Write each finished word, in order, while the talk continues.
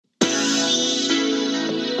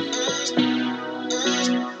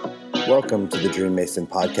Welcome to the Dream Mason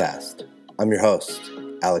podcast. I'm your host,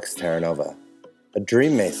 Alex Terranova. A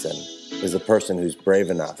dream mason is a person who's brave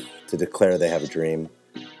enough to declare they have a dream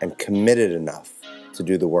and committed enough to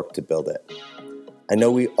do the work to build it. I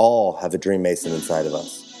know we all have a dream mason inside of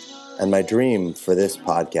us, and my dream for this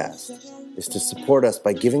podcast is to support us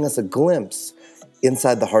by giving us a glimpse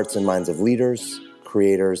inside the hearts and minds of leaders,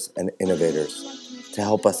 creators, and innovators to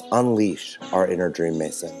help us unleash our inner dream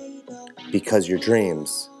mason. Because your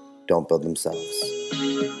dreams don't build themselves.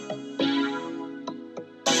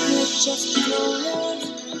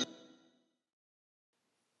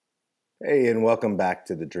 Hey, and welcome back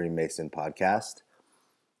to the Dream Mason podcast.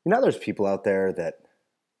 You know, there's people out there that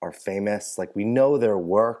are famous. Like, we know their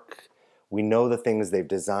work, we know the things they've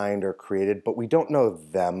designed or created, but we don't know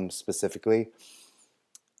them specifically.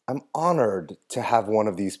 I'm honored to have one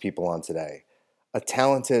of these people on today. A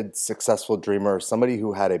talented, successful dreamer, somebody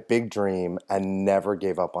who had a big dream and never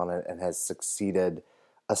gave up on it and has succeeded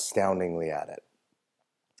astoundingly at it.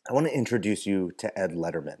 I want to introduce you to Ed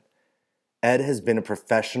Lederman. Ed has been a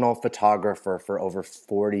professional photographer for over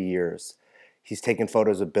 40 years. He's taken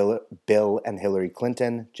photos of Bill and Hillary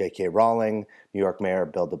Clinton, J.K. Rowling, New York Mayor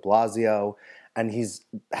Bill de Blasio, and he's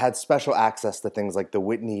had special access to things like the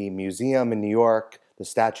Whitney Museum in New York, the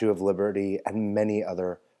Statue of Liberty, and many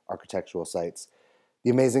other architectural sites. The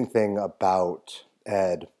amazing thing about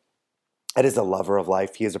Ed is a lover of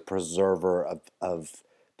life. He is a preserver of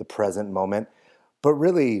the present moment. But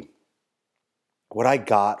really, what I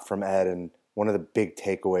got from Ed, and one of the big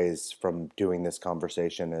takeaways from doing this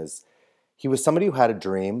conversation, is he was somebody who had a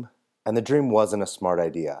dream, and the dream wasn't a smart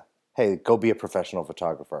idea. Hey, go be a professional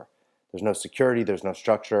photographer. There's no security, there's no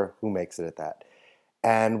structure. Who makes it at that?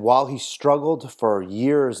 And while he struggled for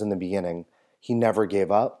years in the beginning, he never gave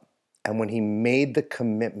up. And when he made the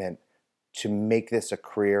commitment to make this a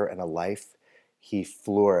career and a life, he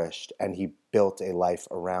flourished and he built a life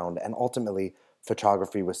around. And ultimately,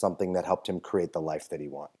 photography was something that helped him create the life that he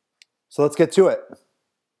wanted. So let's get to it.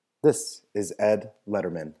 This is Ed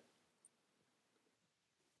Lederman.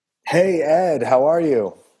 Hey, Ed, how are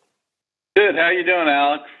you? Good. How you doing,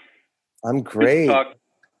 Alex? I'm great. Good to talk.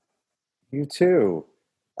 You too.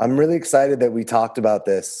 I'm really excited that we talked about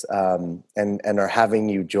this and are having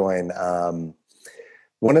you join.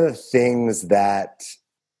 One of the things that,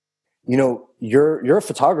 you know, you're a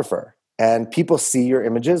photographer and people see your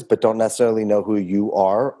images but don't necessarily know who you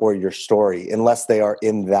are or your story unless they are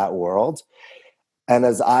in that world. And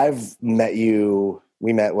as I've met you,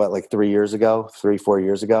 we met, like 4 years ago,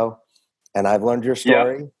 and I've learned your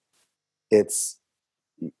story. Yeah.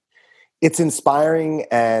 It's inspiring,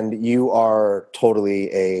 and you are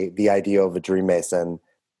totally the idea of a dream mason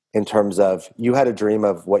in terms of you had a dream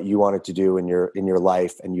of what you wanted to do in your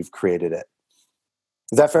life, and you've created it.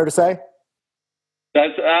 Is that fair to say?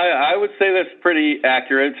 I would say that's pretty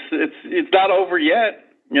accurate. It's not over yet,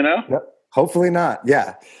 you know? No, hopefully not.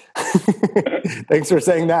 Yeah. Thanks for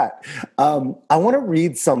saying that. I want to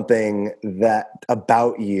read something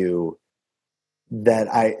about you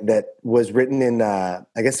that was written in, I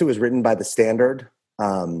guess it was written by the Standard.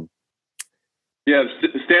 The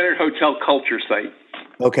Standard Hotel Culture site.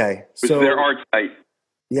 Okay. So their art site.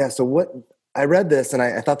 Yeah. So I read this and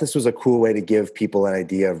I thought this was a cool way to give people an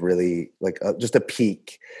idea of really just a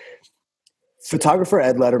peek. Photographer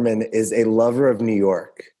Ed Lederman is a lover of New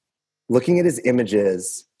York. Looking at his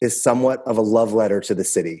images is somewhat of a love letter to the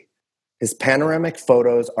city. His panoramic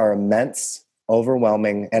photos are immense,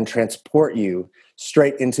 overwhelming, and transport you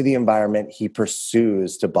straight into the environment he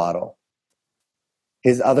pursues to bottle.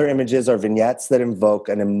 His other images are vignettes that invoke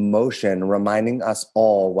an emotion, reminding us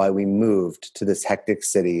all why we moved to this hectic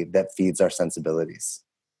city that feeds our sensibilities.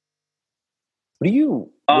 What do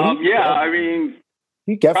you get probably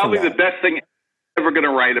from that? The best thing ever going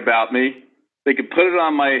to write about me. They could put it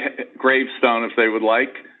on my gravestone if they would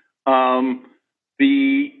like.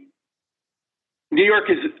 The New York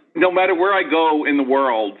is, no matter where I go in the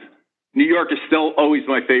world, New York is still always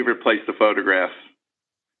my favorite place to photograph.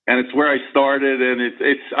 And it's where I started, and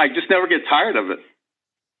I just never get tired of it.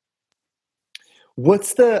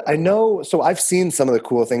 So I've seen some of the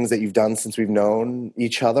cool things that you've done since we've known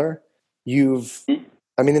each other. In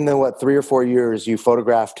the 3 or 4 years, you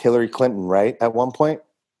photographed Hillary Clinton, right? At one point?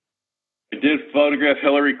 I did photograph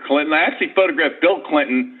Hillary Clinton. I actually photographed Bill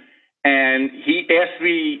Clinton, and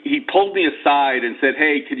he pulled me aside and said,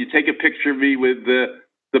 "Hey, could you take a picture of me with the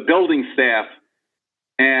building staff?"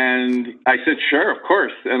 And I said, "Sure, of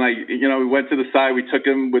course." And we went to the side. We took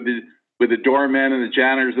him with the doormen and the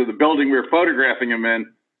janitors of the building we were photographing him in.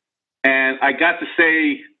 And I got to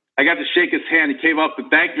shake his hand. He came up and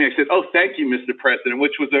thanked me. I said, "Oh, thank you, Mr. President,"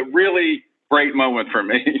 which was a really great moment for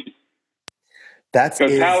me.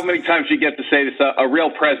 Because how many times you get to say to a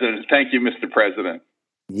real president, "Thank you, Mr. President."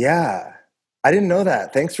 Yeah, I didn't know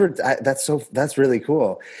that. Thanks for that's really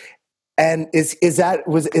cool. And is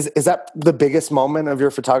that the biggest moment of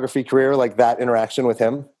your photography career, like that interaction with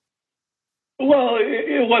him? Well,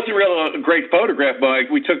 it wasn't really a great photograph, but like,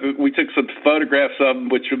 we took some photographs of him,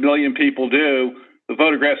 which a million people do. The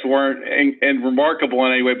photographs weren't and remarkable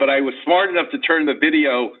in any way, but I was smart enough to turn the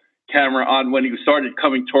video camera on when he started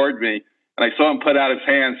coming toward me, and I saw him put out his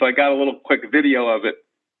hand, so I got a little quick video of it.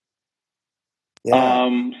 Yeah.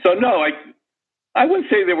 So no, I wouldn't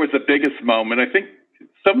say there was the biggest moment. I think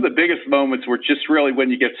some of the biggest moments were just really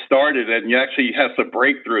when you get started and you actually have some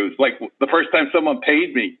breakthroughs. Like the first time someone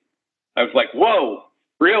paid me, I was like, "Whoa,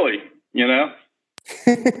 really?" You know.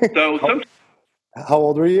 So how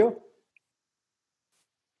old were you?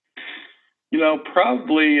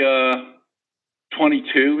 Probably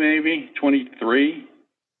 22, maybe 23,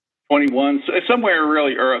 21, somewhere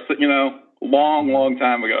really early. Long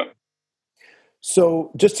time ago.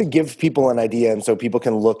 So just to give people an idea, and so people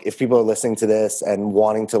can look, if people are listening to this and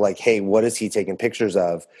wanting to like, hey, what is he taking pictures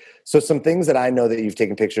of? So some things that I know that you've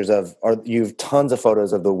taken pictures of are you've tons of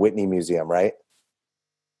photos of the Whitney Museum, right?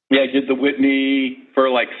 Yeah, I did the Whitney for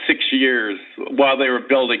like 6 years while they were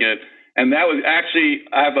building it. And that was actually,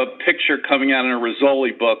 I have a picture coming out in a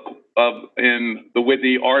Rizzoli book in the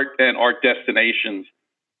Whitney Art and Art Destinations.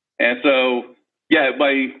 And so, yeah,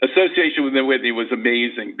 my association with the Whitney was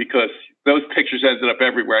amazing because those pictures ended up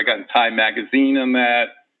everywhere. I got in Time magazine on that.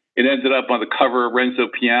 It ended up on the cover of Renzo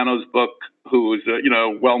Piano's book, who was a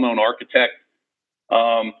well-known architect.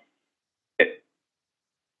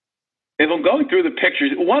 If I'm going through the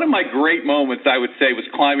pictures, one of my great moments, I would say, was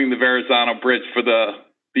climbing the Verrazano Bridge for the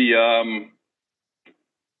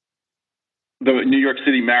New York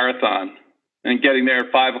City Marathon and getting there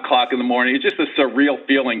at 5 o'clock in the morning. It's just a surreal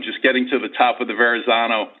feeling just getting to the top of the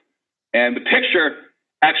Verrazano. And the picture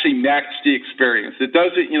actually matched the experience. It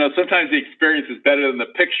doesn't, sometimes the experience is better than the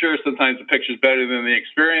picture. Sometimes the picture is better than the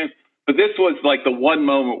experience. But this was like the one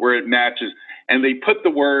moment where it matches. And they put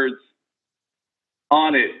the words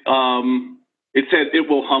on it. It said, "It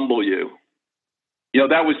will humble you."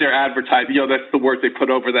 That was their advertising. That's the word they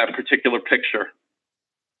put over that particular picture.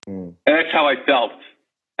 And that's how I felt.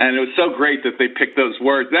 And it was so great that they picked those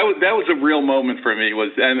words. That was a real moment for me.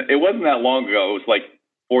 And it wasn't that long ago. It was like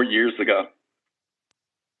 4 years ago.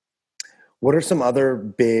 What are some other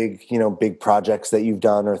big projects that you've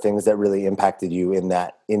done or things that really impacted you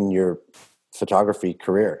in your photography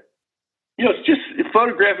career? It's just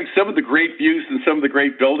photographing some of the great views and some of the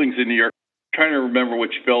great buildings in New York. I'm trying to remember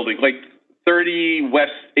which building, like 30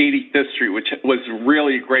 West 85th Street, which was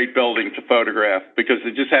really a great building to photograph because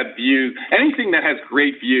it just had views. Anything that has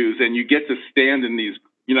great views and you get to stand in these,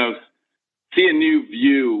 see a new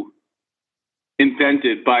view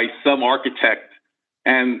invented by some architect.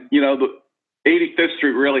 And, the 85th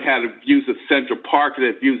Street really had views of Central Park, it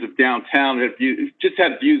had views of downtown, it just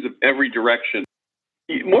had views of every direction.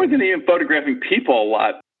 More than even photographing people a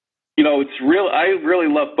lot. I really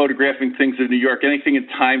love photographing things in New York. Anything in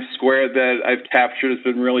Times Square that I've captured has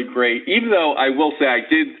been really great. Even though I will say I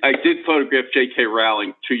did photograph J.K.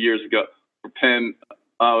 Rowling 2 years ago for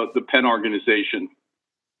the Penn organization,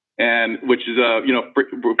 and which is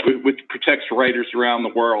which protects writers around the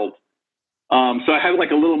world. So I had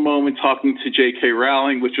like a little moment talking to J.K.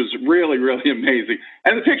 Rowling, which was really, really amazing,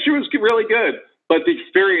 and the picture was really good, but the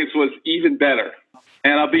experience was even better.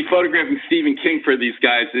 And I'll be photographing Stephen King for these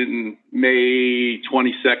guys in May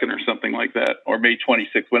 22nd or something like that, or May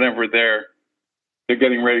 26th, whenever they're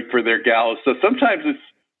getting ready for their gala. So sometimes it's,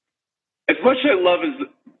 as much as I love is,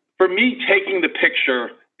 for me, taking the picture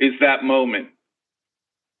is that moment.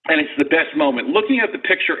 And it's the best moment. Looking at the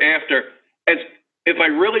picture after, as if I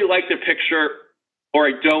really like the picture or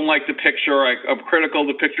I don't like the picture or I'm critical of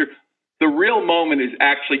the picture, the real moment is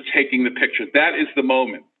actually taking the picture. That is the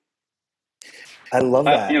moment. I love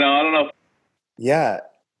that. I don't know. Yeah.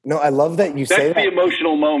 No, I love that you say that. That's the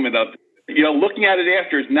emotional moment of, looking at it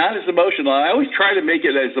after is not as emotional. I always try to make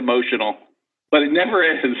it as emotional, but it never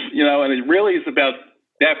is, and it really is about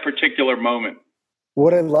that particular moment.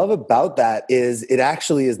 What I love about that is it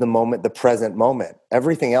actually is the moment, the present moment.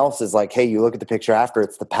 Everything else is like, hey, you look at the picture after,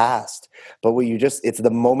 it's the past. But it's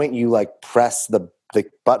the moment you like press the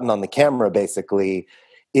button on the camera, basically,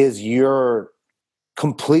 is you're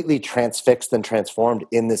completely transfixed and transformed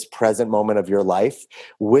in this present moment of your life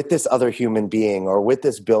with this other human being or with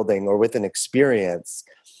this building or with an experience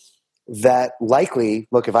that likely,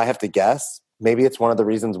 look, if I have to guess, maybe it's one of the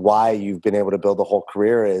reasons why you've been able to build a whole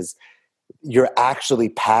career is you're actually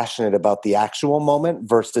passionate about the actual moment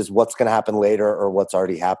versus what's going to happen later or what's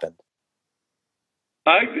already happened.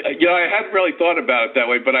 I hadn't really thought about it that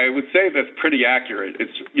way, but I would say that's pretty accurate.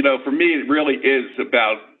 It's, for me, it really is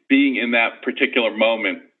about being in that particular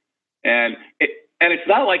moment. And it's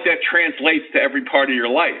not like that translates to every part of your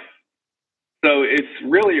life. So it's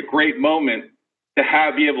really a great moment to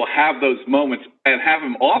be able to have those moments and have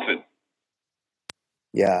them often.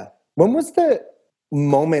 Yeah. When was the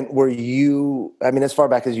moment where you, I mean, as far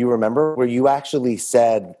back as you remember, where you actually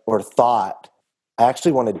said or thought, I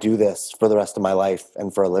actually want to do this for the rest of my life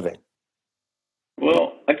and for a living?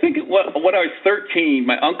 Well, I think when I was 13,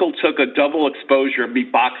 my uncle took a double exposure of me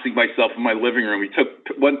boxing myself in my living room. He took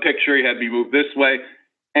one picture, he had me move this way,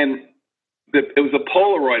 and it was a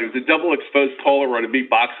Polaroid. It was a double exposed Polaroid of me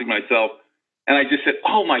boxing myself. And I just said,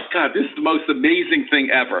 oh my God, this is the most amazing thing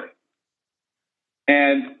ever.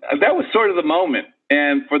 And that was sort of the moment.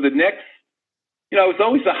 And for the next, I was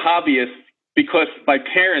always a hobbyist because my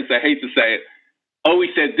parents, I hate to say it, always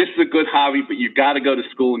said, this is a good hobby, but you got to go to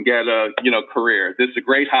school and get a, career. This is a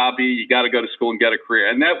great hobby. You got to go to school and get a career.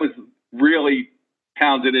 And that was really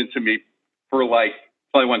pounded into me for till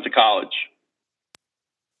I went to college.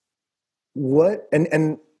 What,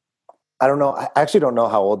 and I don't know, I actually don't know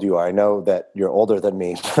how old you are. I know that you're older than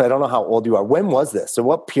me, but I don't know how old you are. When was this? So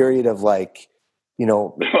what period of I've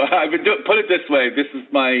been put it this way. This is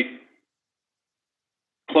my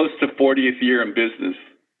close to 40th year in business.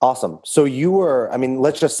 Awesome. So you were, I mean,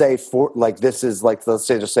 let's just say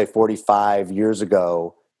let's say 45 years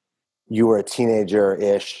ago, you were a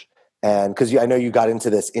teenager-ish. And because I know you got into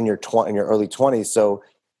this in your early 20s. So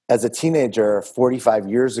as a teenager, 45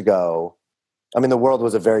 years ago, I mean, the world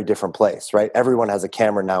was a very different place, right? Everyone has a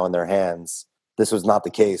camera now in their hands. This was not the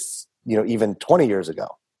case, even 20 years ago.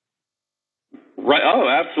 Right. Oh,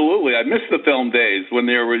 absolutely. I miss the film days when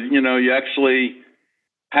there was, you actually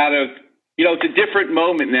had it's a different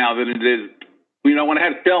moment now than it is. When I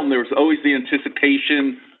had film, there was always the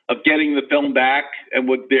anticipation of getting the film back, and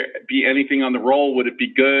would there be anything on the roll? Would it be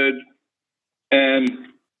good? And,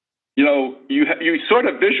 you sort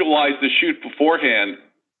of visualize the shoot beforehand.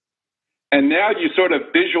 And now you sort of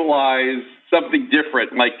visualize something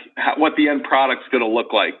different, like what the end product's going to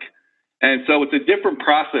look like. And so it's a different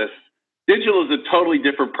process. Digital is a totally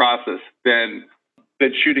different process than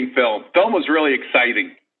shooting film. Film was really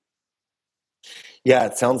exciting. Yeah,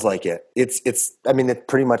 it sounds like it. I mean, it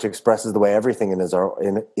pretty much expresses the way everything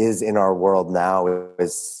is in our world now.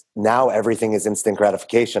 Now everything is instant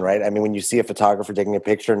gratification, right? I mean, when you see a photographer taking a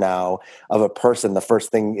picture now of a person, the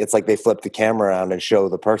first thing, it's like they flip the camera around and show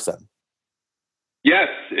the person. Yes,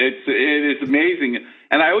 it is amazing.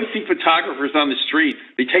 And I always see photographers on the street.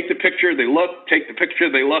 They take the picture, they look, take the picture,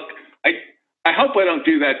 they look. I hope I don't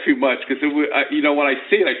do that too much because, when I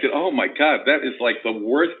see it, I said, oh, my God, that is like the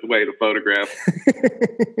worst way to photograph.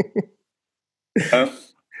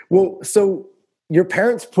 Well, so your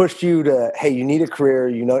parents pushed you to, hey, you need a career,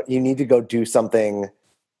 you need to go do something.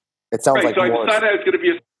 It sounds like so I decided I was going to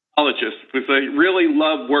be a psychologist because I really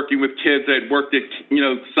love working with kids. I'd worked at,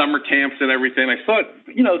 summer camps and everything. I thought,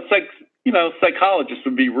 psychologist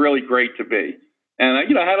would be really great to be. And I,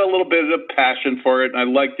 had a little bit of passion for it. And I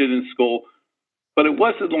liked it in school. But it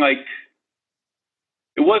wasn't like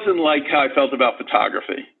how I felt about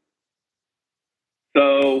photography.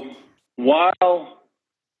 So while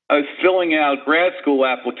I was filling out grad school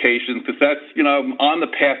applications, because that's, I'm on the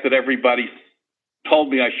path that everybody told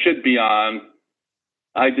me I should be on,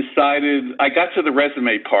 I decided, I got to the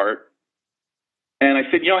resume part, and I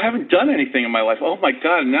said, I haven't done anything in my life. Oh my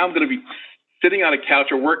God, now I'm going to be sitting on a couch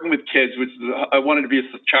or working with kids, which I wanted to be a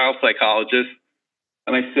child psychologist.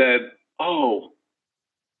 And I said, oh,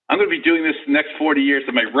 I'm going to be doing this the next 40 years,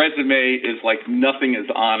 and my resume is like nothing is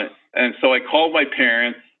on it. And so I called my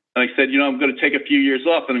parents, and I said, I'm going to take a few years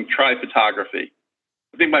off and try photography.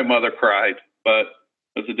 I think my mother cried, but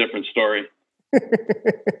that's a different story.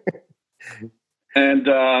 And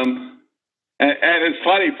it's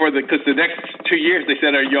funny because the next 2 years they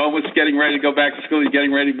said, are you almost getting ready to go back to school? Are you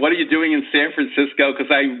getting ready? What are you doing in San Francisco?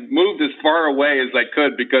 Because I moved as far away as I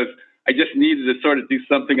could because I just needed to sort of do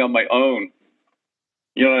something on my own.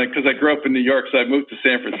 Because I grew up in New York, so I moved to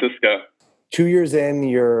San Francisco. 2 years in,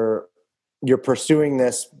 you're pursuing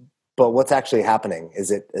this, but what's actually happening?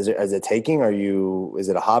 Is it taking? Is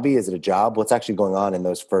it a hobby? Is it a job? What's actually going on in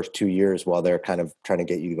those first 2 years while they're kind of trying to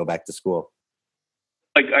get you to go back to school?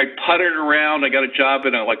 Like I puttered around. I got a job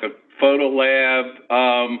in a photo lab.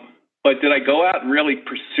 But did I go out and really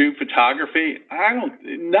pursue photography?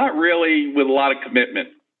 Not really with a lot of commitment.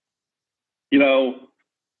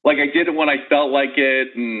 Like I did it when I felt like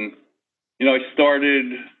it. And, I started,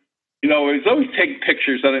 I was always taking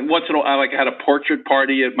pictures. And once in a while, I had a portrait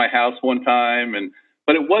party at my house one time. And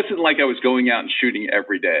but it wasn't like I was going out and shooting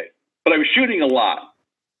every day. But I was shooting a lot.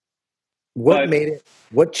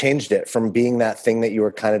 What changed it from being that thing that you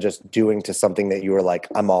were kind of just doing to something that you were like,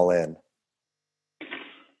 I'm all in?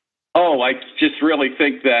 Oh, I just really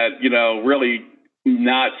think that, really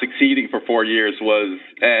not succeeding for 4 years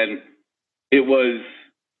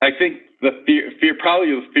I think the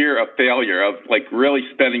probably the fear of failure, of like really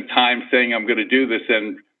spending time saying I'm going to do this.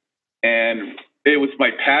 And it was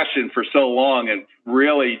my passion for so long, and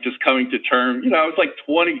really just coming to terms, I was like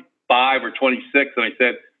 25 or 26. And I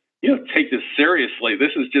said, take this seriously.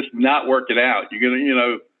 This is just not working out. You're going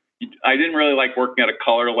to, I didn't really like working at a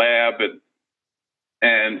color lab,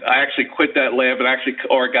 and I actually quit that lab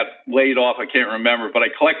or got laid off. I can't remember, but I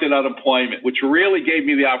collected unemployment, which really gave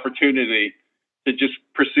me the opportunity to just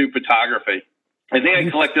pursue photography. I think I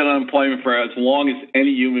collected unemployment for as long as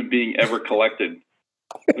any human being ever collected.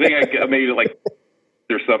 I think I made it like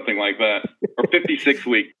or something like that, or 56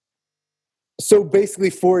 weeks. So basically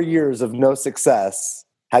 4 years of no success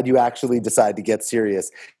had you actually decided to get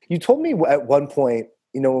serious. You told me at one point,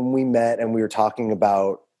 when we met and we were talking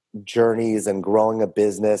about journeys and growing a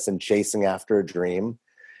business and chasing after a dream,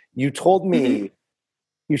 you told me,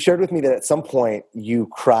 you shared with me that at some point you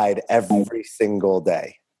cried every single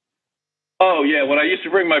day. Oh yeah. When I used to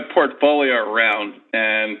bring my portfolio around,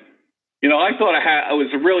 and, I thought I was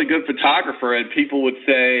a really good photographer, and people would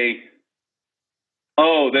say,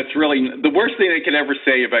 oh, that's really the worst thing they could ever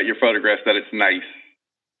say about your photographs, that it's nice.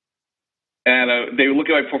 And they would look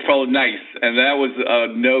at my portfolio, nice. And that was a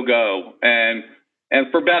no-go. And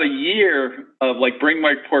for about a year of like bringing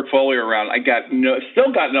my portfolio around, I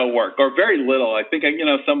still got no work, or very little. I think,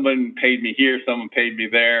 someone paid me here, someone paid me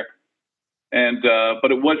there. And,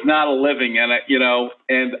 but it was not a living. And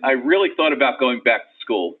I really thought about going back to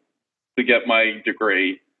school to get my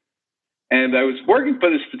degree. And I was working for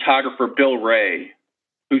this photographer, Bill Ray,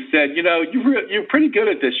 who said, you're pretty good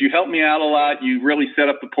at this. You helped me out a lot. You really set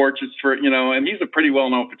up the portraits for, and he's a pretty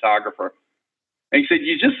well-known photographer. And he said,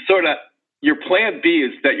 your plan B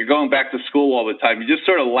is that you're going back to school all the time. You just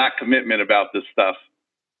sort of lack commitment about this stuff.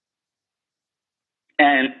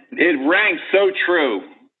 And it rang so true.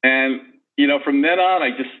 And, from then on, I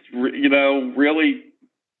just, really,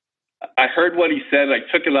 I heard what he said. I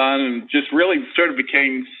took it on and just really sort of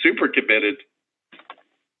became super committed,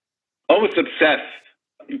 almost obsessed,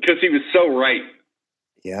 because he was so right.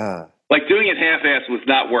 Yeah. Like doing it half-assed was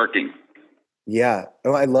not working. Yeah.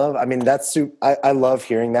 Oh, I love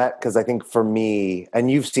hearing that, because I think for me, and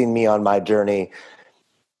you've seen me on my journey,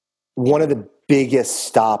 one of the biggest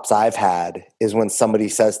stops I've had is when somebody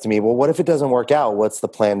says to me, well, what if it doesn't work out? What's the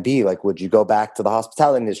plan B? Like, would you go back to the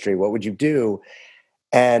hospitality industry? What would you do?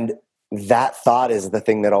 And that thought is the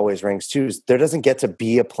thing that always rings true. There doesn't get to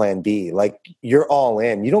be a plan B. Like, you're all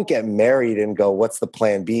in. You don't get married and go, what's the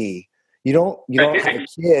plan B? You don't have a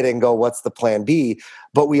kid and go, what's the plan B?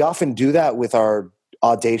 But we often do that with our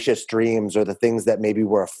audacious dreams or the things that maybe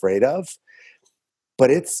we're afraid of. But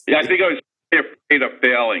I think I was afraid of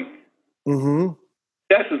failing. Mm-hmm.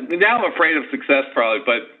 Now I'm afraid of success, probably.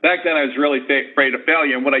 But back then I was really afraid of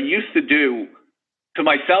failure. And what I used to do to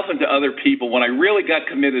myself and to other people, when I really got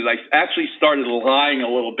committed, I actually started lying a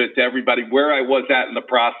little bit to everybody where I was at in the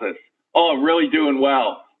process. Oh, I'm really doing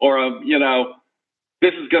well. Or,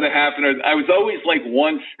 this is going to happen. Or I was always like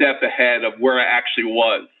one step ahead of where I actually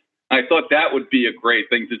was. I thought that would be a great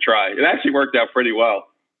thing to try. It actually worked out pretty well.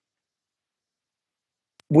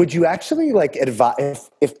 Would you actually like advise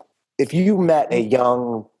if you met a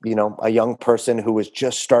young person who was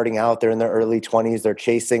just starting out, they're in their early 20s, they're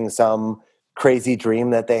chasing some crazy dream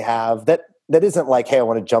that they have that isn't like, hey, I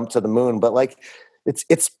want to jump to the moon, but like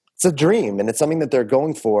it's a dream and it's something that they're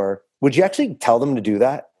going for. Would you actually tell them to do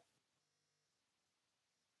that?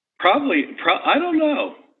 Probably. I don't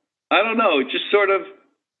know. Just sort of,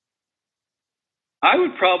 I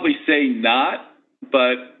would probably say not,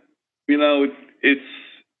 but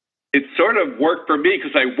it sort of worked for me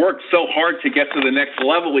because I worked so hard to get to the next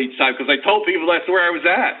level each time, because I told people that's where I was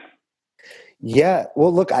at. Yeah.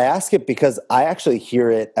 Well, look, I ask it because I actually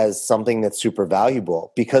hear it as something that's super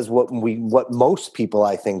valuable, because what most people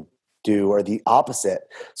I think do are the opposite.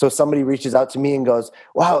 So somebody reaches out to me and goes,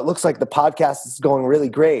 wow, it looks like the podcast is going really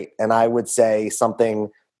great. And I would say something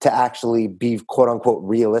to actually be quote unquote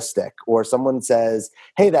realistic. Or someone says,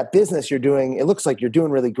 hey, that business you're doing, it looks like you're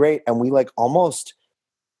doing really great. And we like almost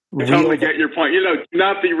totally get your point.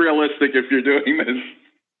 Not be realistic if you're doing this.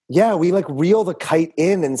 Yeah, we like reel the kite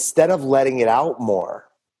in instead of letting it out more.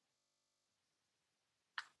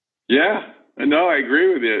 Yeah, no, I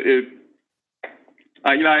agree with you.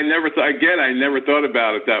 I never thought. Again, I never thought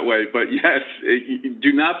about it that way. But yes,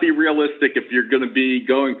 do not be realistic if you're going to be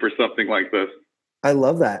going for something like this. I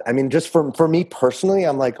love that. I mean, just for me personally,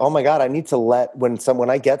 I'm like, oh my God, I need to let when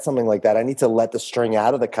I get something like that, I need to let the string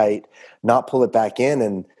out of the kite, not pull it back in.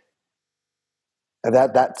 And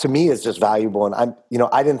that to me is just valuable. And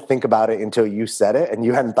I didn't think about it until you said it, and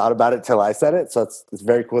you hadn't thought about it till I said it. So it's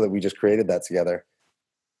very cool that we just created that together.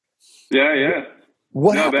 Yeah, yeah.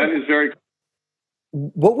 What No, that happened? is very.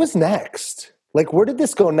 What was next? Like, where did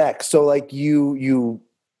this go next? So like you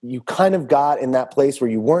kind of got in that place where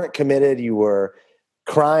you weren't committed, you were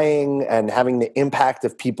crying and having the impact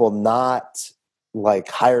of people not like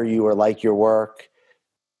hire you or like your work.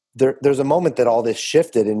 There's a moment that all this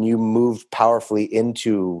shifted and you moved powerfully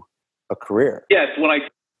into a career. Yes, when I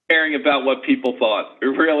started caring about what people thought, it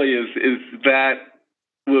really is that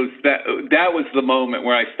was the moment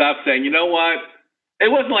where I stopped saying, you know what? It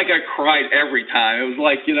wasn't like I cried every time. It was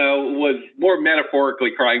like, it was more metaphorically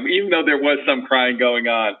crying, even though there was some crying going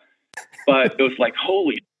on. But it was like,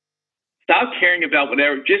 holy, stop caring about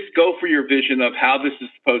whatever. Just go for your vision of how this is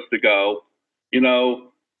supposed to go.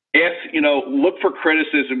 Look for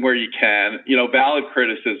criticism where you can, valid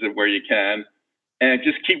criticism where you can, and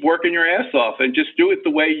just keep working your ass off and just do it the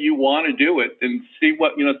way you want to do it and see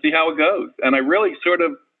how it goes. And I really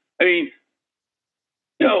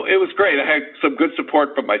it was great. I had some good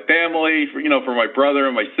support from my family, from my brother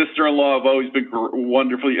and my sister-in-law have always been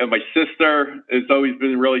wonderfully, and my sister has always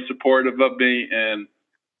been really supportive of me. And,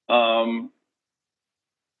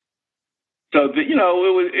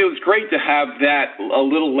 it was great to have that a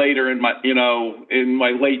little later in my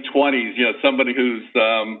late 20s, somebody who's,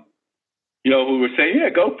 who was saying, yeah,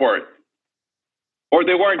 go for it. Or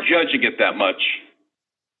they weren't judging it that much.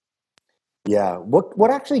 Yeah. What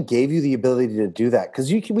actually gave you the ability to do that?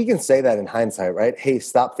 Because we can say that in hindsight, right? Hey,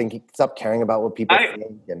 stop caring about what people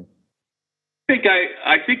think. And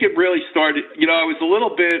I think it really started. I was a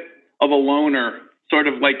little bit of a loner, sort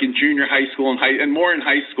of like in junior high school and more in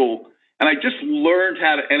high school, and I just learned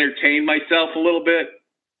how to entertain myself a little bit.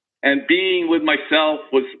 And being with myself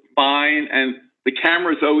was fine. And the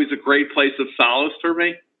camera is always a great place of solace for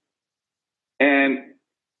me. And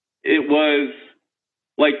it was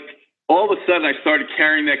like, all of a sudden I started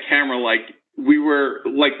carrying that camera like we were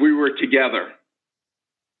together.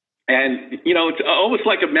 And, it's almost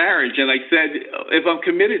like a marriage. And I said, if I'm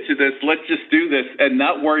committed to this, let's just do this and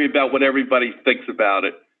not worry about what everybody thinks about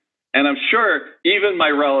it. And I'm sure even my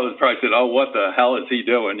relatives probably said, oh, what the hell is he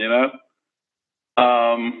doing?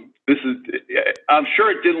 I'm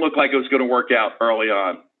sure it didn't look like it was going to work out early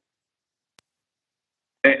on.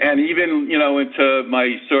 And even, into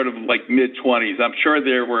my sort of like mid-20s, I'm sure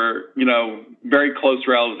there were, very close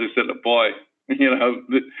relatives who said, boy, this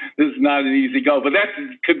is not an easy go. But that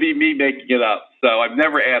could be me making it up. So I've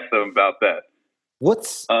never asked them about that.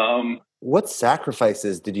 What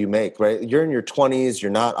sacrifices did you make, right? You're in your 20s.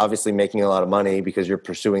 You're not obviously making a lot of money because you're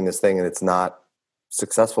pursuing this thing and it's not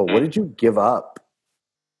successful. What did you give up?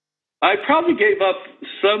 I probably gave up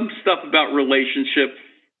some stuff about relationships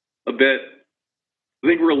a bit. I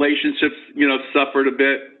think relationships, suffered a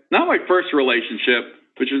bit. Not my first relationship,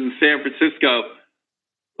 which was in San Francisco.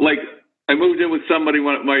 Like, I moved in with somebody,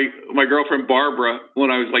 my girlfriend Barbara,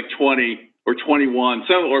 when I was like 20 or 21,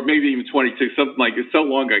 or maybe even 22, something like it's so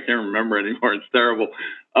long I can't remember anymore. It's terrible.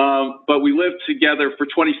 But we lived together for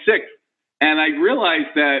 26, and I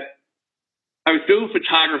realized that I was doing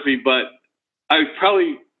photography, but I was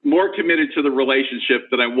probably more committed to the relationship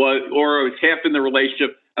than I was, or I was half in the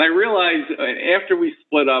relationship. And I realized after we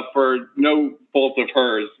split up, for no fault of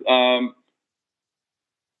hers,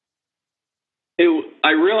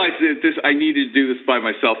 I realized that I needed to do this by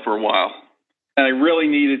myself for a while. And I really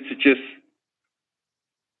needed to just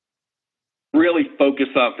really focus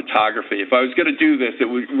on photography. If I was going to do this, it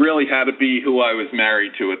would really had to be who I was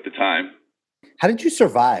married to at the time. How did you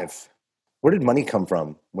survive? Where did money come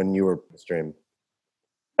from when you were stream?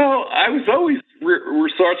 Well, I was always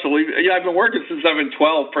resourceful. I've been working since I've been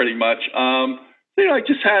 12, pretty much. I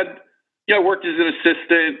just had, worked as an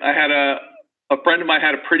assistant. I had a friend of mine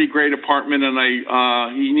had a pretty great apartment, and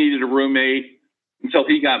he needed a roommate until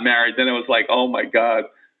he got married. Then it was like, oh my God.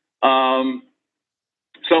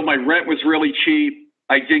 So my rent was really cheap.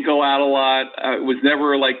 I didn't go out a lot. It was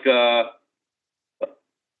never like a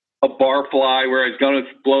bar fly where I was going to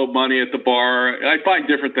blow money at the bar. I find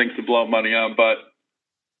different things to blow money on, but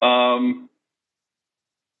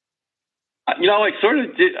I sort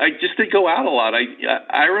of did. I just didn't go out a lot.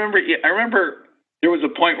 I remember there was a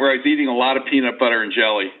point where I was eating a lot of peanut butter and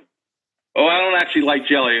jelly. Oh, I don't actually like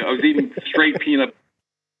jelly. I was eating straight peanut.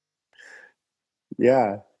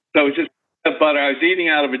 Yeah. So it's just but I was eating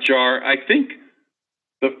out of a jar. I think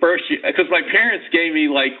the first year, because my parents gave me,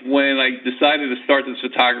 like, when I decided to start this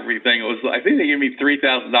photography thing, it was, I think they gave me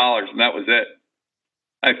 $3,000, and that was it.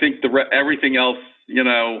 I think everything else,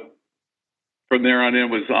 from there on in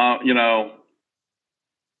was,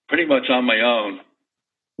 pretty much on my own.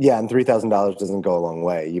 Yeah, and $3,000 doesn't go a long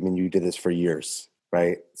way. You mean you did this for years,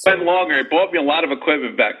 right? So, went longer. It bought me a lot of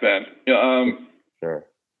equipment back then. Sure.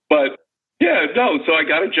 But yeah, no. So I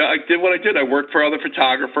got a job. I did what I did. I worked for other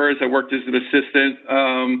photographers. I worked as an assistant.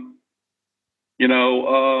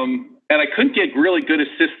 And I couldn't get really good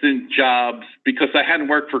assistant jobs because I hadn't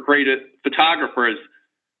worked for great photographers.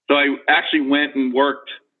 So I actually went and worked.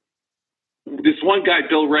 This one guy,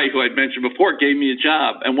 Bill Ray, who I'd mentioned before, gave me a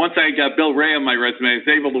job. And once I got Bill Ray on my resume, I was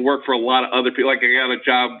able to work for a lot of other people. Like, I got a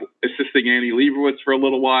job assisting Annie Leibovitz for a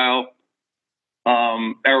little while,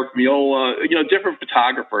 Eric Miola, different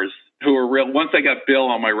photographers who were real. Once I got Bill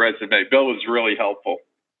on my resume, Bill was really helpful.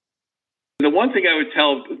 The one thing I would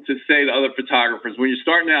say to other photographers, when you're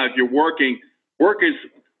starting out, if you're working, work is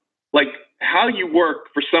like how you work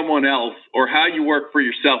for someone else or how you work for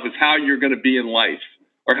yourself is how you're going to be in life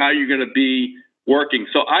or how you're going to be working.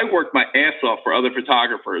 So I worked my ass off for other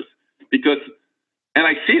photographers and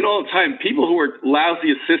I see it all the time, people who are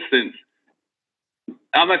lousy assistants,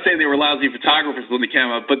 I'm not saying they were lousy photographers when they came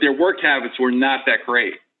out, but their work habits were not that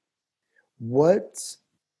great. What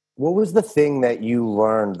was the thing that you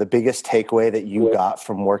learned, the biggest takeaway that you got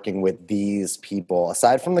from working with these people?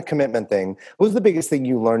 Aside from the commitment thing, what was the biggest thing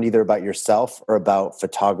you learned either about yourself or about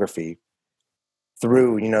photography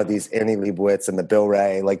through, these Annie Leibovitz and the Bill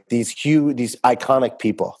Ray, like these iconic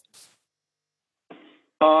people?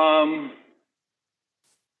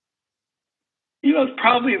 It's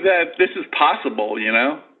probably that this is possible,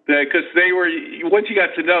 because they were, once you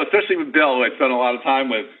got to know, especially with Bill, who I spent a lot of time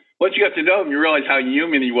with, once you got to know him, you realize how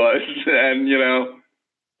human he was. And,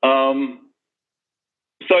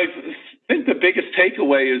 so I think the biggest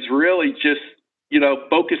takeaway is really just,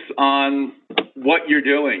 focus on what you're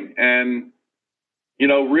doing and,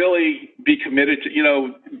 really be committed to,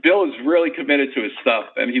 Bill is really committed to his stuff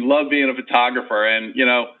and he loved being a photographer. And,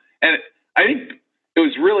 and I think it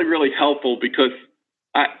was really, really helpful because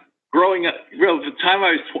growing up, the time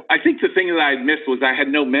I think the thing that I had missed was I had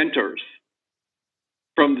no mentors.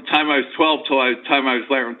 From the time I was 12 till the time I was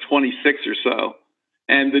like 26 or so.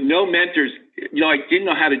 And the no mentors, I didn't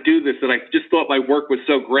know how to do this, and I just thought my work was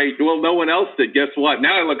so great. Well, no one else did. Guess what?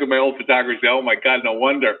 Now I look at my old photography and say, oh my God, no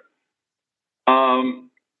wonder.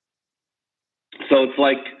 So it's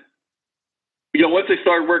like, once I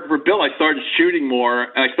started working for Bill, I started shooting more,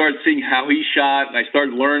 and I started seeing how he shot, and I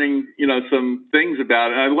started learning, some things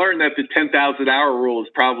about it. And I learned that the 10,000 hour rule is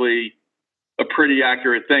probably a pretty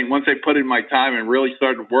accurate thing. Once I put in my time and really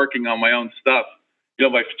started working on my own stuff,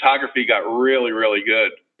 my photography got really, really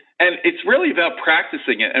good. And it's really about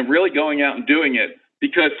practicing it and really going out and doing it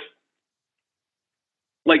because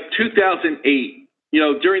like 2008,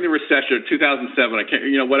 during the recession, 2007, I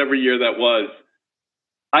can't, whatever year that was,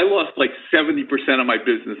 I lost like 70% of my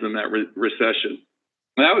business in that recession.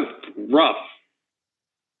 And that was rough.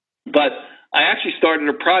 But I actually started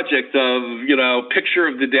a project of, picture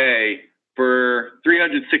of the day for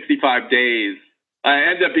 365 days. I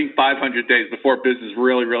ended up being 500 days before business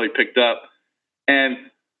really, really picked up. And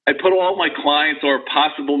I put all my clients or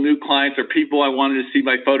possible new clients or people I wanted to see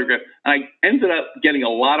my photograph. And I ended up getting a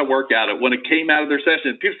lot of work out of it. When it came out of their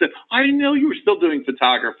session, people said, I didn't know you were still doing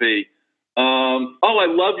photography. Oh, I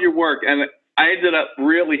love your work. And I ended up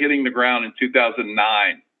really hitting the ground in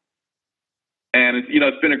 2009. And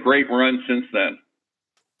it's been a great run since then.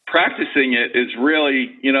 Practicing it is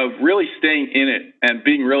really, really staying in it and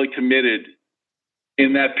being really committed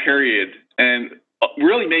in that period. And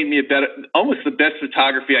really made me almost the best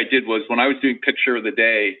photography I did was when I was doing picture of the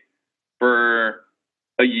day for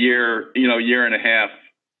a year, a year and a half.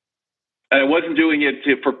 And I wasn't doing it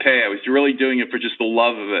for pay. I was really doing it for just the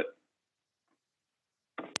love of it.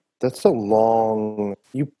 That's so long.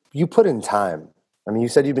 You put in time. I mean, you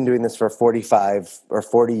said you've been doing this for 45 or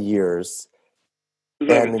 40 years.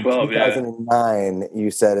 And in 2009,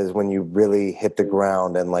 you said is when you really hit the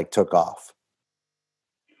ground and like took off.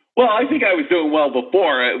 Well, I think I was doing well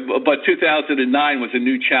before, but 2009 was a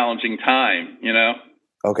new challenging time,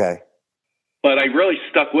 Okay. But I really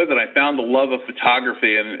stuck with it. I found the love of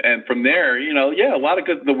photography. And from there, a lot of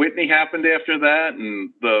good, the Whitney happened after that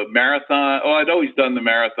and the marathon. Oh, I'd always done the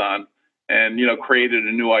marathon and, created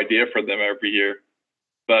a new idea for them every year.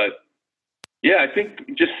 But yeah, I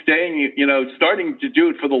think just staying, starting to do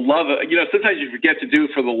it for the love of, sometimes you forget to do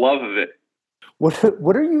it for the love of it.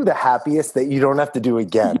 What are you the happiest that you don't have to do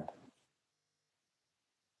again?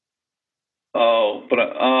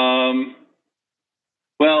 But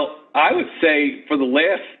well, I would say for the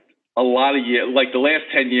last a lot of years, like the last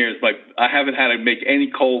 10 years, like I haven't had to make any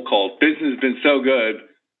cold calls. Business has been so good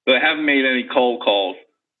that I haven't made any cold calls.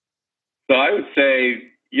 So I would say,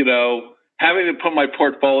 having to put my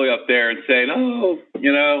portfolio up there and saying, oh,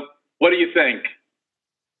 what do you think?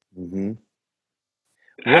 Mm-hmm.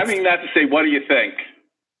 Having that to say, what do you think?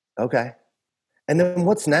 Okay. And then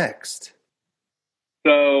what's next?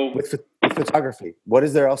 So with photography, what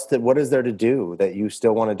is there to do that you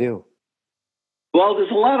still want to do? Well,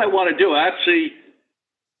 there's a lot I want to do. Actually,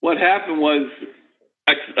 what happened was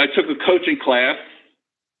I took a coaching class,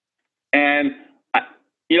 and I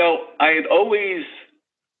had always,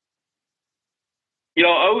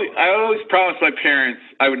 I always promised my parents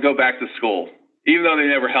I would go back to school, even though they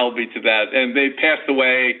never held me to that. And they passed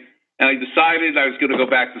away, and I decided I was going to go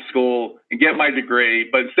back to school and get my degree.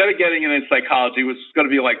 But instead of getting it in psychology, which was going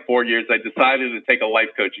to be like 4 years, I decided to take a life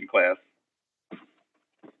coaching class.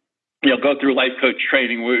 Go through life coach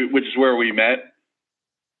training, which is where we met.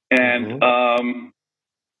 And,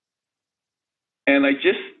 and I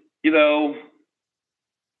just, I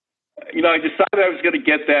decided I was going to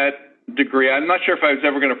get that degree. I'm not sure if I was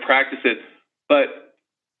ever going to practice it, but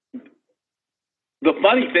the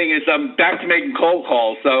funny thing is I'm back to making cold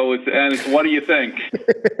calls. So it's what do you think?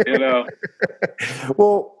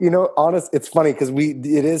 Well, honest, it's funny because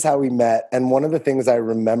it is how we met. And one of the things I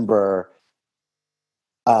remember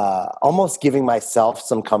almost giving myself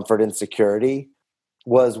some comfort and security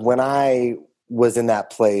was when I was in that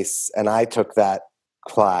place and I took that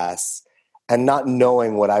class and not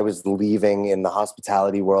knowing what I was leaving in the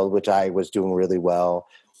hospitality world, which I was doing really well,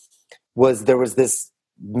 there was this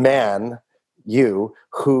man,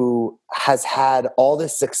 who has had all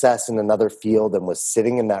this success in another field and was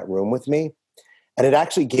sitting in that room with me. And it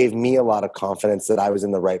actually gave me a lot of confidence that I was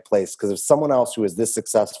in the right place. Because if someone else who is this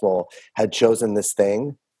successful had chosen this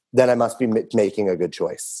thing, then I must be making a good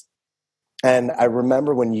choice. And I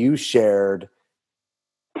remember when you shared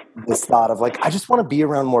this thought of like, I just want to be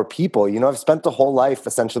around more people. I've spent the whole life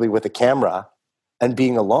essentially with a camera and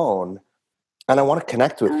being alone, and I want to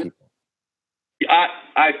connect with people.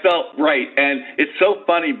 I felt right. And it's so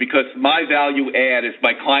funny because my value add is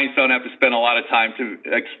my clients don't have to spend a lot of time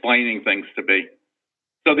explaining things to me.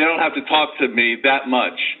 So they don't have to talk to me that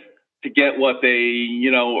much to get what they,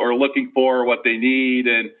 are looking for, what they need.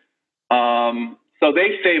 And so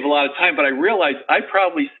they save a lot of time. But I realized I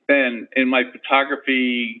probably spend in my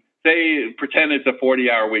photography, pretend it's a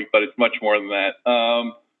 40-hour week, but it's much more than that.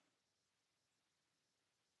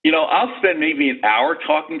 I'll spend maybe an hour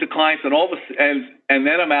talking to clients and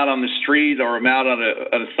then I'm out on the street or I'm out on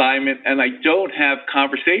an assignment and I don't have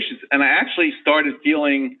conversations. And I actually started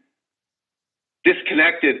feeling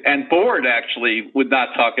disconnected and bored actually with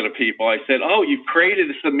not talking to people. I said, oh, you've created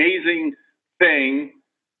this amazing thing.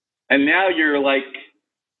 And now you're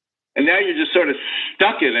just sort of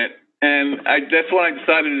stuck in it. And that's when I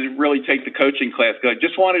decided to really take the coaching class because I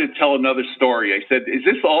just wanted to tell another story. I said, is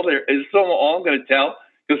this all I'm going to tell?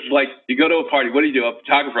 Because it's like you go to a party, what do you do? A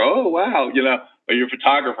photographer? Oh, wow. Or you're a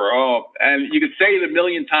photographer. Oh, and you could say it a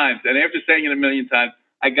million times. And after saying it a million times,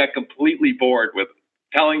 I got completely bored with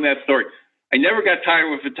telling that story. I never got tired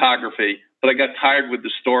with photography, but I got tired with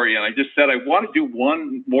the story. And I just said, I want to do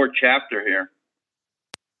one more chapter here,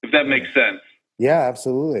 if that makes sense. Yeah,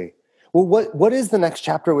 absolutely. Well, what is the next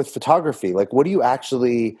chapter with photography? Like, what do you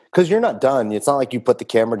actually, because you're not done. It's not like you put the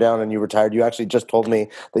camera down and you retired. You actually just told me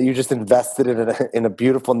that you just invested in a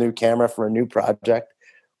beautiful new camera for a new project.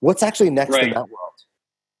 What's actually next in that world?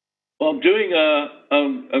 Well, I'm doing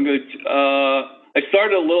I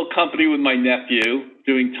started a little company with my nephew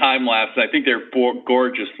doing time lapse. I think they're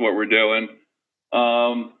gorgeous what we're doing.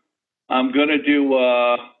 I'm going to do,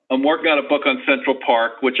 I'm working on a book on Central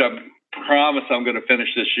Park, which I promise I'm going to finish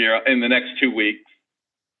this year in the next 2 weeks.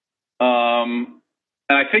 And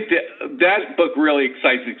I think that book really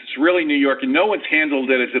excites me. It's really New York, and no one's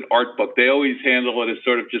handled it as an art book. They always handle it as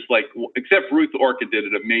sort of just like, except Ruth Orchid did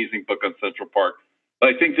an amazing book on Central Park. But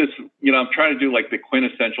I think this, I'm trying to do like the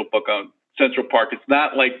quintessential book on Central Park. It's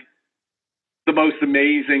not like the most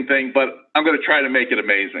amazing thing, but I'm going to try to make it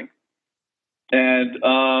amazing. And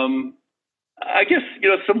I guess,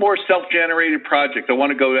 some more self-generated projects. I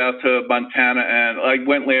want to go out to Montana, and I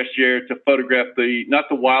went last year to photograph not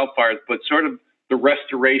the wildfires, but sort of the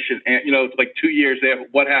restoration. And, it's like 2 years after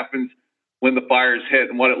what happens when the fires hit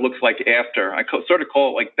and what it looks like after. I sort of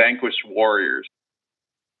call it like vanquished warriors.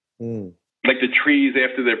 Like the trees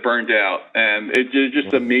after they're burned out. And they're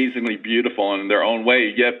just amazingly beautiful in their own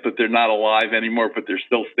way, yet, but they're not alive anymore, but they're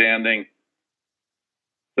still standing.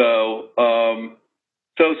 So,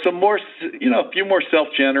 So some more, a few more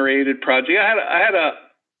self-generated projects. I had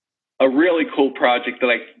a really cool project that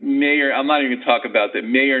I'm not even going to talk about, that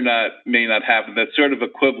may not happen. That's sort of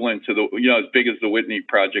equivalent to as big as the Whitney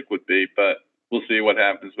project would be, but we'll see what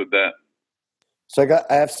happens with that. So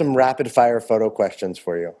I have some rapid fire photo questions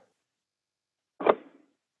for you.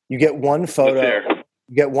 You get one photo.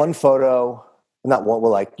 You get one photo. Not one.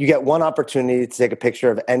 Well, you get one opportunity to take a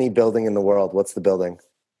picture of any building in the world. What's the building?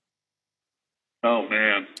 Oh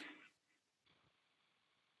man.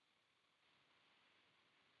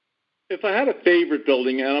 If I had a favorite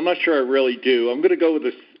building, and I'm not sure I really do, I'm going to go with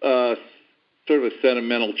this sort of a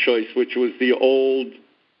sentimental choice, which was the old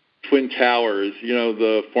Twin Towers,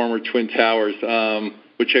 the former Twin Towers,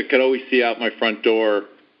 which I could always see out my front door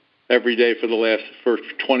every day for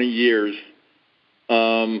 20 years.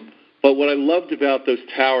 But what I loved about those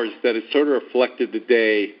towers is that it sort of reflected the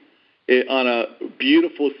day. On a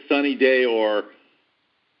beautiful sunny day or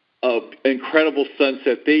an incredible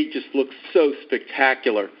sunset, they just look so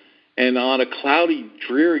spectacular. And on a cloudy,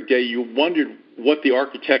 dreary day, you wondered what the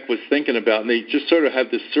architect was thinking about, and they just sort of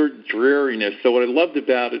had this certain dreariness. So what I loved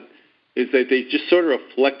about it is that they just sort of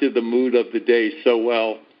reflected the mood of the day so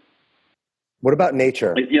well. What about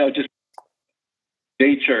nature? Just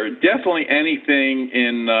nature. Definitely anything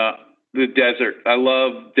in the desert. I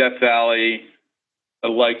love Death Valley. I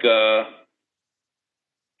like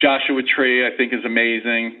Joshua Tree, I think is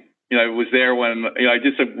amazing. I was there when, I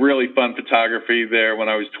did some really fun photography there when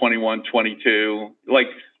I was 21, 22.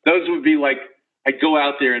 Those would be I'd go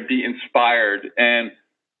out there and be inspired. And,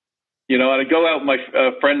 and I'd go out with my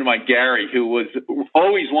friend of mine, Gary, who was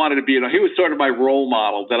always wanted to be, he was sort of my role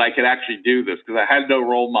model that I could actually do this, because I had no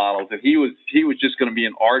role models. And he was just going to be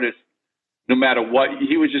an artist no matter what.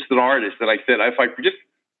 He was just an artist. And I said, if I could just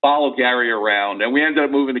follow Gary around, and we ended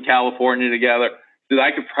up moving to California together, that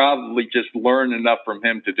I could probably just learn enough from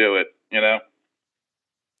him to do it,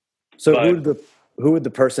 So who would the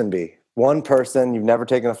person be? One person you've never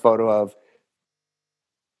taken a photo of.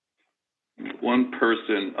 One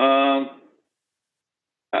person.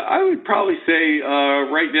 I would probably say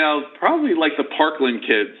right now, probably like the Parkland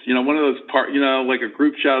kids. One of those like a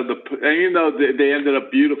group shot of even though they ended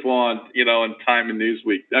up beautiful on on Time and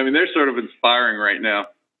Newsweek. I mean, they're sort of inspiring right now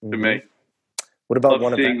to me. What about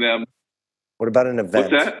one event? Them? What about an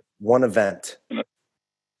event? What's that? One event.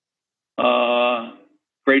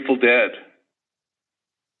 Grateful Dead.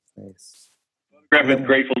 Nice. Grab a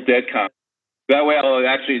Grateful Dead concert. That way I'll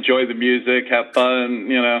actually enjoy the music, have fun,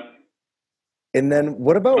 And then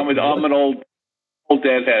what about... I'm an old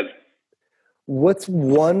deadhead. What's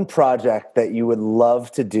one project that you would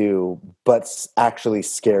love to do but actually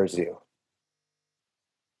scares you?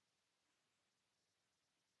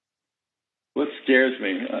 What scares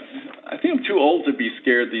me? I think I'm too old to be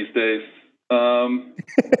scared these days.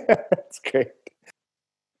 That's great.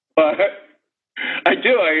 But I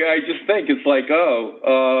do. I just think it's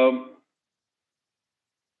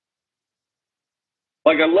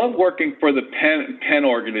I love working for the Penn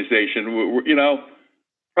organization.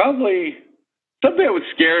 Probably something that would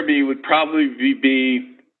scare me would probably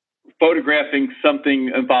be photographing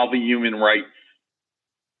something involving human rights.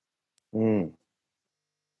 Mm.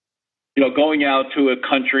 Going out to a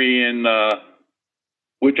country and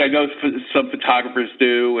which I know some photographers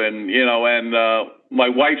do, and my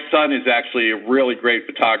wife's son is actually a really great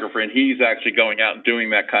photographer, and he's actually going out and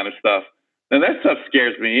doing that kind of stuff. And that stuff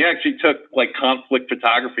scares me. He actually took conflict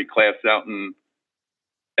photography class out in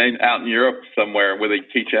Europe somewhere where they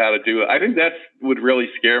teach you how to do it. I think that would really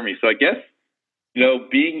scare me. So I guess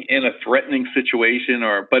being in a threatening situation,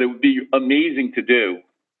 but it would be amazing to do.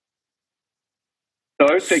 So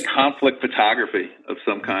I would say conflict photography of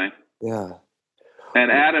some kind. Yeah.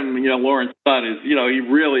 And Adam, Lauren's son is, he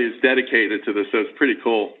really is dedicated to this. So it's pretty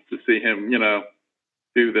cool to see him,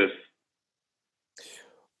 do this.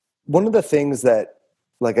 One of the things that,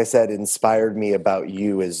 like I said, inspired me about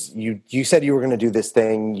you is you said you were going to do this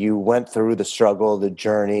thing. You went through the struggle, the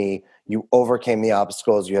journey, you overcame the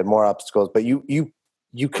obstacles, you had more obstacles, but you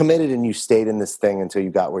committed and you stayed in this thing until you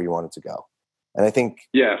got where you wanted to go. And I think...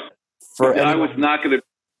 Yeah. I was not going to...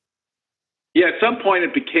 Yeah, at some point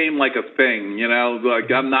it became like a thing,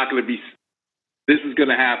 I'm not going to be... This is going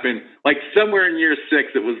to happen. Somewhere in year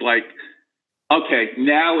 6, it was okay,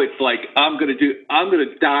 now it's I'm going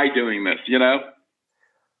to die doing this,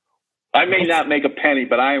 I may not make a penny,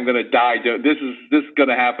 but I am going to die doing this. Is going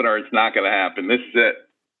to happen or it's not going to happen. This is it.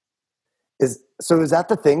 Is that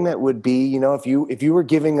the thing that would be, if you were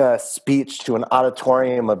giving a speech to an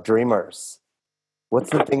auditorium of dreamers, what's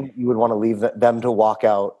the thing that you would want to leave them to walk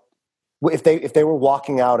out? If they were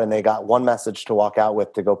walking out and they got one message to walk out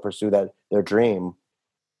with to go pursue their dream,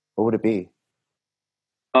 what would it be?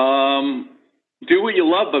 Do what you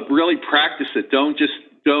love, but really practice it. Don't talk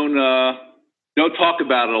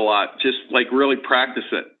about it a lot. Just like really practice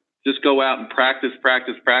it. Just go out and practice,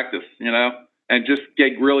 and just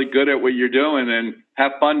get really good at what you're doing and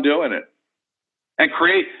have fun doing it and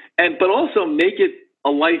create. But also make it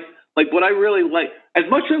a life. Like what I really like, as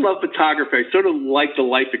much as I love photography, I sort of like the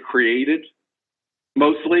life it created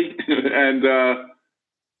mostly. And,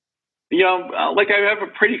 like I have a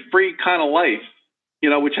pretty free kind of life,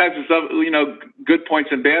 which has its, good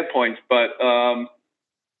points and bad points, but,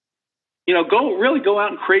 go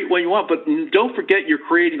out and create what you want, but don't forget you're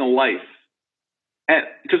creating a life. And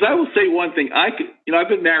because I will say one thing, I've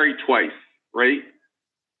been married twice, right?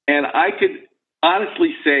 And I could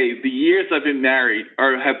honestly say the years I've been married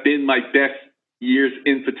have been my best years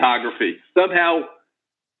in photography. Somehow,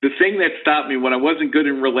 the thing that stopped me when I wasn't good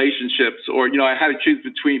in relationships, or I had to choose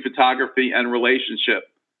between photography and relationship,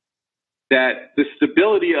 that the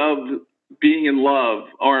stability of being in love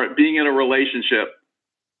or being in a relationship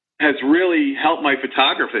has really helped my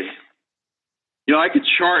photography. I could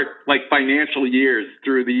chart like financial years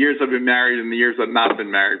through the years I've been married and the years I've not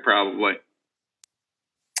been married, probably.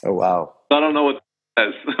 Oh, wow. So I don't know what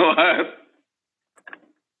that says.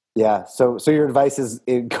 Yeah. So your advice is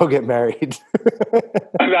go get married.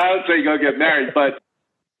 I would say go get married, but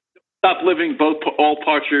stop living all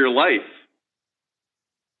parts of your life.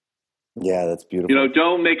 Yeah, that's beautiful.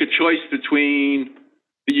 Don't make a choice between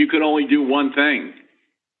you can only do one thing.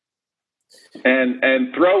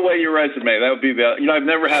 And throw away your resume. That would be I've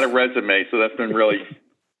never had a resume, so that's been really,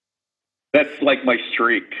 that's like my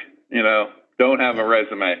streak, don't have a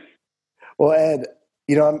resume. Well, Ed,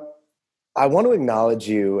 I want to acknowledge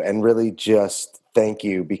you and really just thank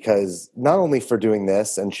you, because not only for doing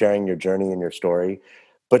this and sharing your journey and your story,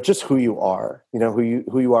 but just who you are,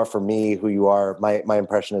 who you are for me, who you are. My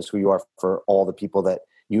impression is who you are for all the people that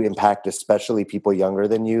you impact, especially people younger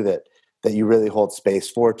than you that you really hold space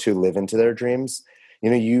for to live into their dreams.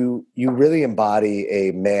 You really embody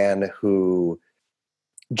a man who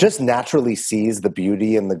just naturally sees the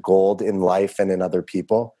beauty and the gold in life and in other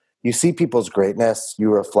people. You see people's greatness,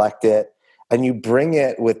 you reflect it, and you bring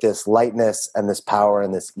it with this lightness and this power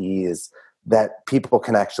and this ease that people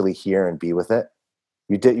can actually hear and be with it.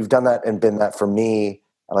 You've done that and been that for me.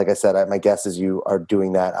 Like I said, my guess is you are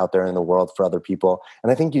doing that out there in the world for other people.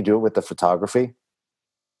 And I think you do it with the photography.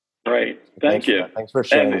 Right. Thank you. Thanks for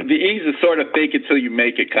sharing. And the ease is sort of fake it till you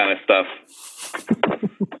make it kind of stuff.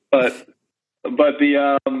 but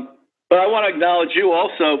I want to acknowledge you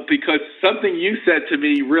also, because something you said to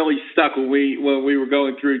me really stuck when we were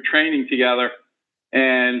going through training together,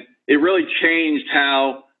 and it really changed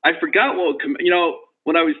how I forgot when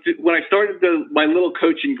I started my little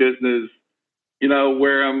coaching business,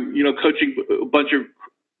 where I'm coaching a bunch of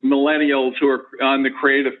millennials who are on the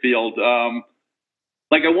creative field.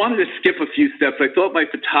 Like I wanted to skip a few steps. I thought my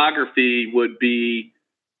photography would be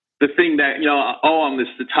the thing that, I'm this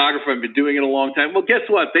photographer. I've been doing it a long time. Well, guess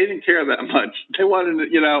what? They didn't care that much. They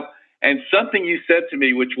wanted to, and something you said to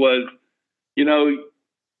me, which was,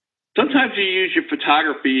 sometimes you use your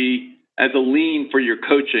photography as a lean for your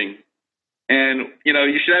coaching, and,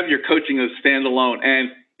 you should have your coaching as standalone.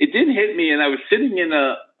 And it didn't hit me. And I was sitting in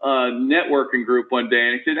a networking group one day,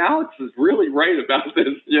 and he said, Alex is really right about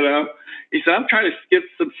this. He said, I'm trying to skip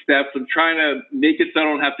some steps. I'm trying to make it so I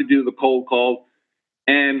don't have to do the cold call.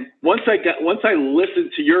 And once I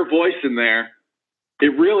listened to your voice in there,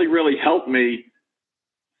 it really, really helped me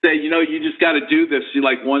say, you just got to do this. You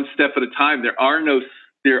like one step at a time. There are no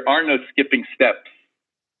skipping steps,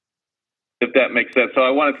 if that makes sense. So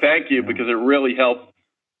I want to thank you, because it really helped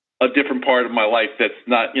a different part of my life that's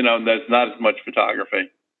not as much photography.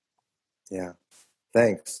 Yeah.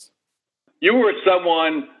 Thanks. You were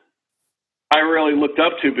someone I really looked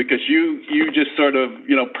up to, because you just sort of,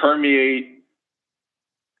 permeate,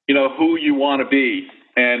 who you want to be.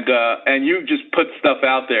 And you just put stuff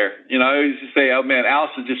out there. I always just say, oh man,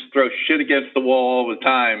 Alice will just throw shit against the wall all the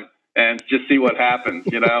time and just see what happens,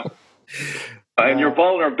 And your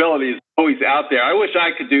vulnerability is always out there. I wish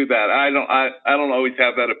I could do that. I don't always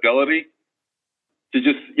have that ability to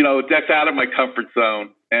just, that's out of my comfort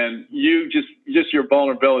zone. And you just your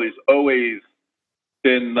vulnerability has always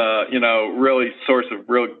been, really source of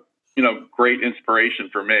real, great inspiration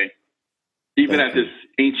for me, even at this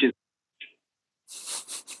ancient.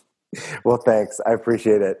 Well, thanks. I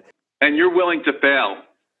appreciate it. And you're willing to fail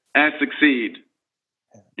and succeed,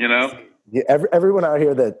 Yeah, everyone out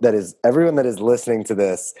here everyone that is listening to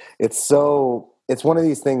this, it's one of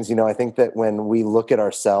these things, I think that when we look at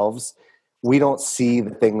ourselves, we don't see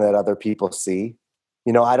the thing that other people see.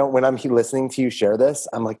 I don't, when I'm listening to you share this,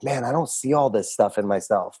 I'm like, man, I don't see all this stuff in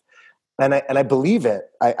myself. And I believe it.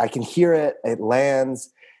 I can hear it. It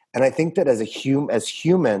lands. And I think that as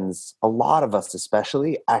humans, a lot of us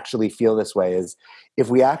especially actually feel this way, is if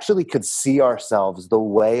we actually could see ourselves the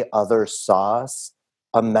way others saw us,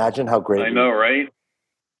 imagine how great. I know, right?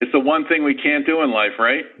 It's the one thing we can't do in life,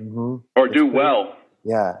 right? Mm-hmm. Or do well.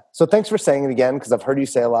 Yeah. So thanks for saying it again, because I've heard you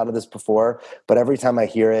say a lot of this before, but every time I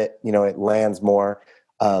hear it, it lands more.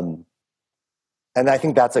 And I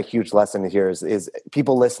think that's a huge lesson here is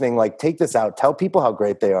people listening, like, take this out, tell people how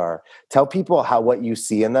great they are, tell people what you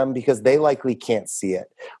see in them, because they likely can't see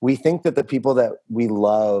it. We think that the people that we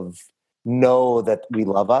love know that we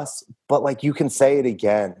love us, but like, you can say it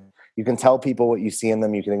again. You can tell people what you see in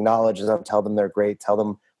them. You can acknowledge them, tell them they're great, tell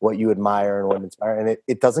them what you admire and what inspire. And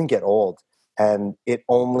it doesn't get old. And it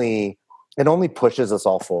only pushes us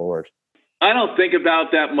all forward. I don't think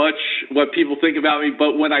about that much what people think about me,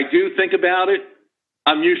 but when I do think about it,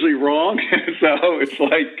 I'm usually wrong. So it's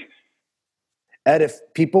like, Ed, if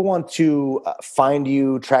people want to find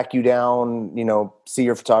you, track you down, see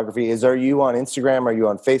your photography, are you on Instagram? Are you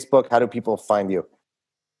on Facebook? How do people find you?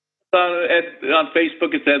 On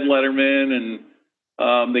Facebook, it's Ed Lederman, and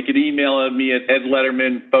they could email me at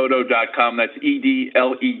edledermanphoto.com. That's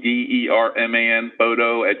EDLEDERMAN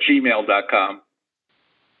photo@gmail.com.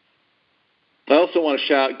 I also want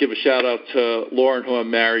to give a shout out to Lauren, who I'm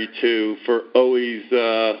married to, for always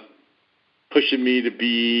pushing me to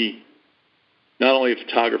be not only a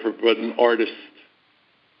photographer but an artist.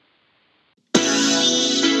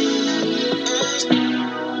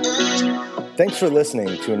 Thanks for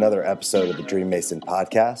listening to another episode of the Dream Mason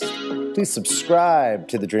Podcast. Please subscribe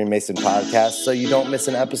to the Dream Mason Podcast so you don't miss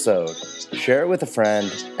an episode. Share it with a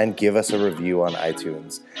friend and give us a review on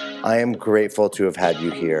iTunes. I am grateful to have had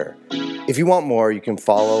you here. If you want more, you can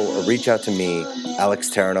follow or reach out to me,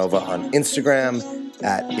 Alex Terranova, on Instagram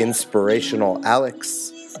at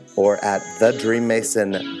InspirationalAlex or at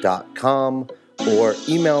thedreammason.com, or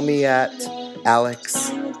email me at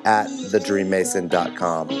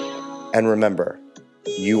alex@thedreammason.com. And remember,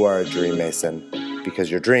 you are a Dream Mason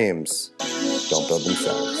because your dreams don't build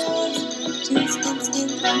themselves.